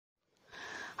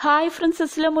Hi friends,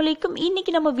 அஸ்ஸலாமு அலைக்கும்.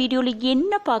 இன்னைக்கு நம்ம வீடியோவில்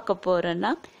என்ன பார்க்க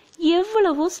போறோன்னா,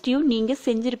 எவ்வளவோ ஸ்டியூ நீங்கள்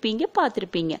செஞ்சுருப்பீங்க,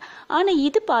 பார்த்துருப்பீங்க. ஆனால்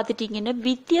இது பார்த்துட்டிங்கன்னா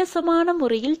வித்தியாசமான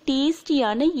முறையில்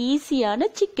டேஸ்டியான ஈஸியான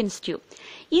சிக்கன் ஸ்டியூ.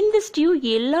 இந்த ஸ்டியூ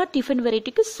எல்லா டிஃபன்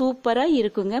வெரைட்டிக்கும் சூப்பராக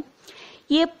இருக்குங்க.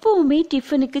 எப்பவுமே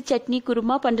டிஃபனுக்கு சட்னி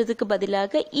குருமா பண்ணுறதுக்கு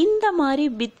பதிலாக இந்த மாதிரி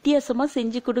வித்தியாசமாக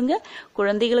செஞ்சு கொடுங்க.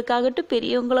 குழந்தைகளுக்காகட்டும்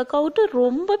பெரியவங்களுக்காகட்டும்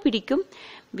ரொம்ப பிடிக்கும்.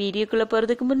 வீடியோக்குள்ளே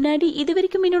போகிறதுக்கு முன்னாடி இது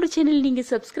வரைக்கும் என்னோட சேனல் நீங்கள்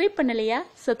சப்ஸ்கிரைப் பண்ணலையா?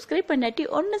 சப்ஸ்கிரைப் பண்ணாட்டி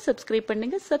ஒன்று சப்ஸ்கிரைப்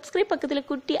பண்ணுங்கள். சப்ஸ்கிரைப் பக்கத்தில்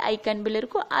குட்டி ஐக்கான் பில்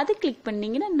இருக்கும், அதை கிளிக்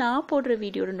பண்ணிங்கன்னா நான் போடுற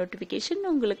வீடியோட நோட்டிஃபிகேஷன்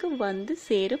உங்களுக்கு வந்து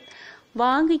சேரும்.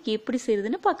 வாங்க எப்படி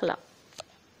செய்யுதுன்னு பார்க்கலாம்.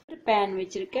 ஒரு பேன்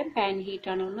வச்சுருக்கேன். பேன்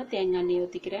ஹீட் ஆனோன்னா தேங்காய் எண்ணெய்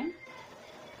ஊற்றிக்கிறேன்.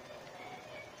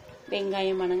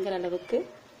 வெங்காயம் வணங்குற அளவுக்கு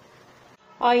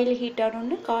ஆயில் ஹீட்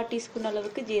ஆனோன்னு 1/4 டீஸ்பூன்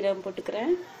அளவுக்கு ஜீரகம்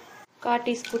போட்டுக்கிறேன். 1/4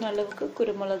 டீஸ்பூன் அளவுக்கு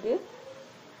குருமிளகு,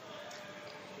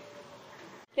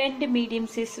 2 மீடியம்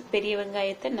சைஸ் பெரிய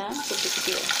வெங்காயத்தை நான்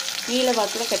குட்டி நீல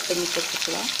வாக்கில் கட் பண்ணி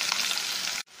போட்டுக்கலாம்.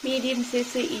 மீடியம்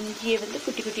சைஸ் இஞ்சியை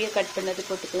குட்டி குட்டியாக கட் பண்ணது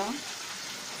போட்டுக்கலாம்.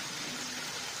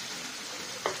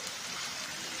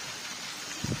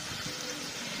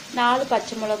 நாலு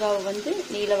பச்சை மிளகாவை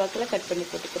நீல வாக்கில் கட் பண்ணி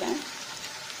போட்டுக்கிறேன்.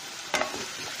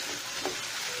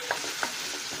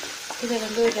 இதை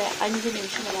ஒரு 5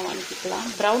 நிமிஷம் நம்ம வதக்கிக்கலாம்.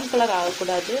 ப்ரௌன் கலர்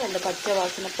ஆகக்கூடாது, அந்த பச்சை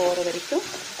வாசனை போகிற வரைக்கும்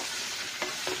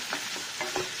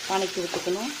வதக்கி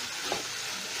விட்டுக்கணும்.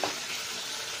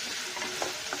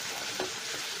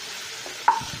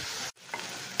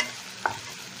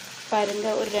 பாருங்க,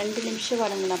 ஒரு 2 நிமிஷம்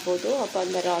வதங்கினா போதும். அப்போ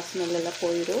அந்த ராஸ்மெல்லாம்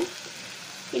போயிடும்.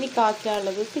 இனி 1/4 கிலோ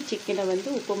அளவுக்கு சிக்கனை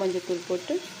உப்பு மஞ்சத்தூள்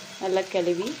போட்டு நல்லா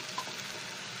கழுவி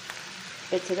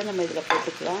வச்சதை நம்ம இதில்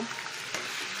போட்டுக்கலாம்.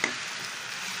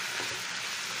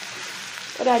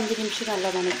 ஒரு 5 நிமிஷம் நல்லா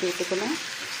வதக்கி விட்டுக்கணும்.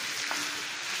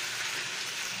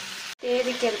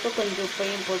 தேவைக்கேற்ப கொஞ்சம்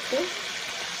உப்பையும் போட்டு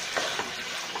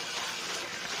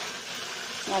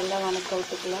நல்லா வதக்க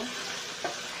விட்டுக்கலாம்.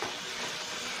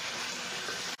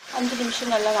 5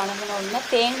 நிமிஷம் நல்லா வதங்கினோன்னா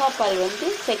தேங்காய் பால்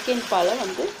செகண்ட் பாலை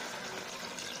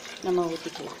நம்ம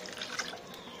ஊற்றிக்கலாம்.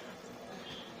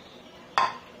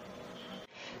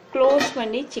 க்ளோஸ்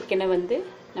பண்ணி சிக்கனை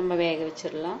நம்ம வேக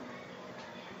வச்சிடலாம்.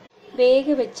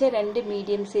 வேக வச்ச 2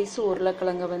 மீடியம் சைஸ்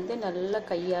உருளைக்கிழங்கை நல்லா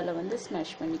கையால்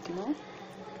ஸ்மாஷ் பண்ணிக்கணும்.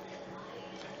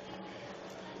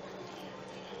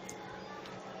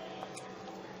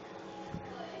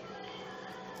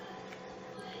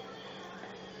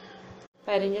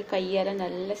 பாருங்க, கையால்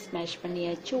நல்லா ஸ்மாஷ்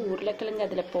பண்ணியாச்சு. உருளைக்கிழங்கு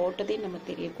அதில் போட்டதே நம்ம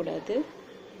தெரியக்கூடாது.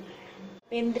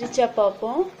 வெந்திரிச்சா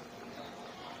பார்ப்போம்.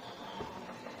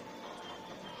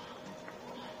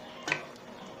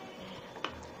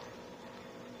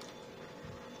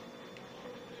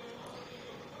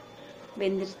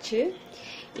 வெந்துருச்சு.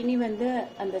 இனி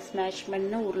அந்த ஸ்மாஷ்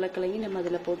பண்ண உருளைக்கிழங்கி நம்ம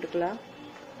அதில் போட்டுக்கலாம்.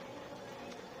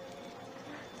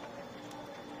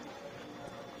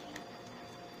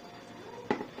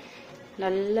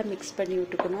 நல்லா மிக்ஸ் பண்ணி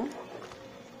விட்டுக்கணும்.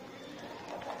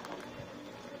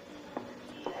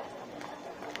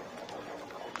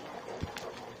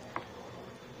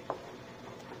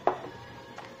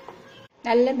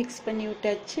 நல்லா மிக்ஸ் பண்ணி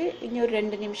விட்டாச்சு. இனி ஒரு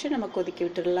 2 நிமிஷம் நம்ம கொதிக்க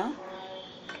விட்டுடலாம்.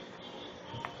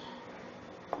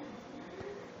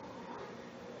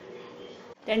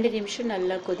 ரெண்டு நிமிஷம்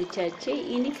நல்லா கொதிச்சாச்சு.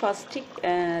 இனி ஃபஸ்ட்டு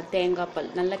தேங்காய் பால்,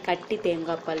 நல்லா கட்டி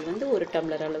தேங்காய் பால் 1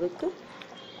 டம்ளர் அளவுக்கு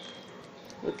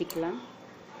ஊற்றிக்கலாம்.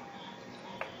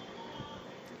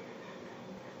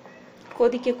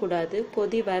 கொதிக்கக்கூடாது.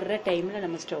 கொதி வர்ற டைமில்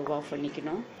நம்ம ஸ்டவ் ஆஃப்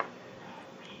பண்ணிக்கணும்.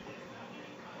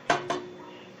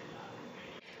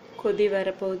 கொதி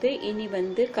வரப்போகுது. இனி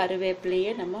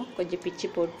கருவேப்பிலையை நம்ம கொஞ்சம் பிச்சு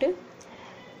போட்டு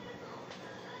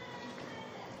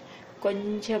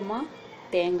கொஞ்சமாக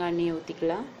தேங்காய் எண்ணெயை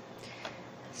ஊற்றிக்கலாம்.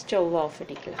 ஸ்டவ் ஆஃப்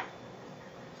பண்ணிக்கலாம்.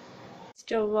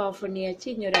 ஸ்டவ் ஆஃப் பண்ணியாச்சு.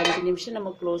 இன்னொரு 5 நிமிஷம்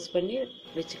நம்ம க்ளோஸ் பண்ணி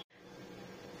வச்சு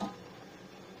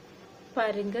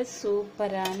பாருங்க,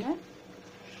 சூப்பரான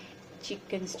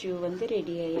சிக்கன் ஸ்டியூ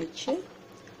ரெடி ஆயிடுச்சு.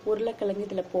 உருளைக்கிழங்கு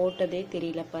இதில் போட்டதே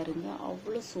தெரியல பாருங்க,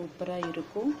 அவ்வளோ சூப்பராக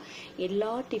இருக்கும்.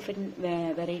 எல்லா டிஃபன்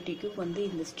வெரைட்டிக்கும்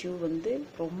இந்த ஸ்டியூ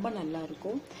ரொம்ப நல்லா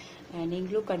இருக்கும்.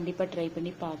 நீங்களும் கண்டிப்பாக ட்ரை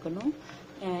பண்ணி பார்க்கணும்.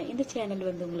 இந்த சேனல்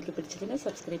உங்களுக்கு பிடிச்சதுன்னா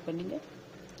சப்ஸ்கிரைப் பண்ணுங்கள்,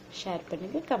 ஷேர்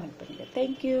பண்ணுங்கள், கமெண்ட் பண்ணுங்கள்.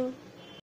 தேங்க்யூ.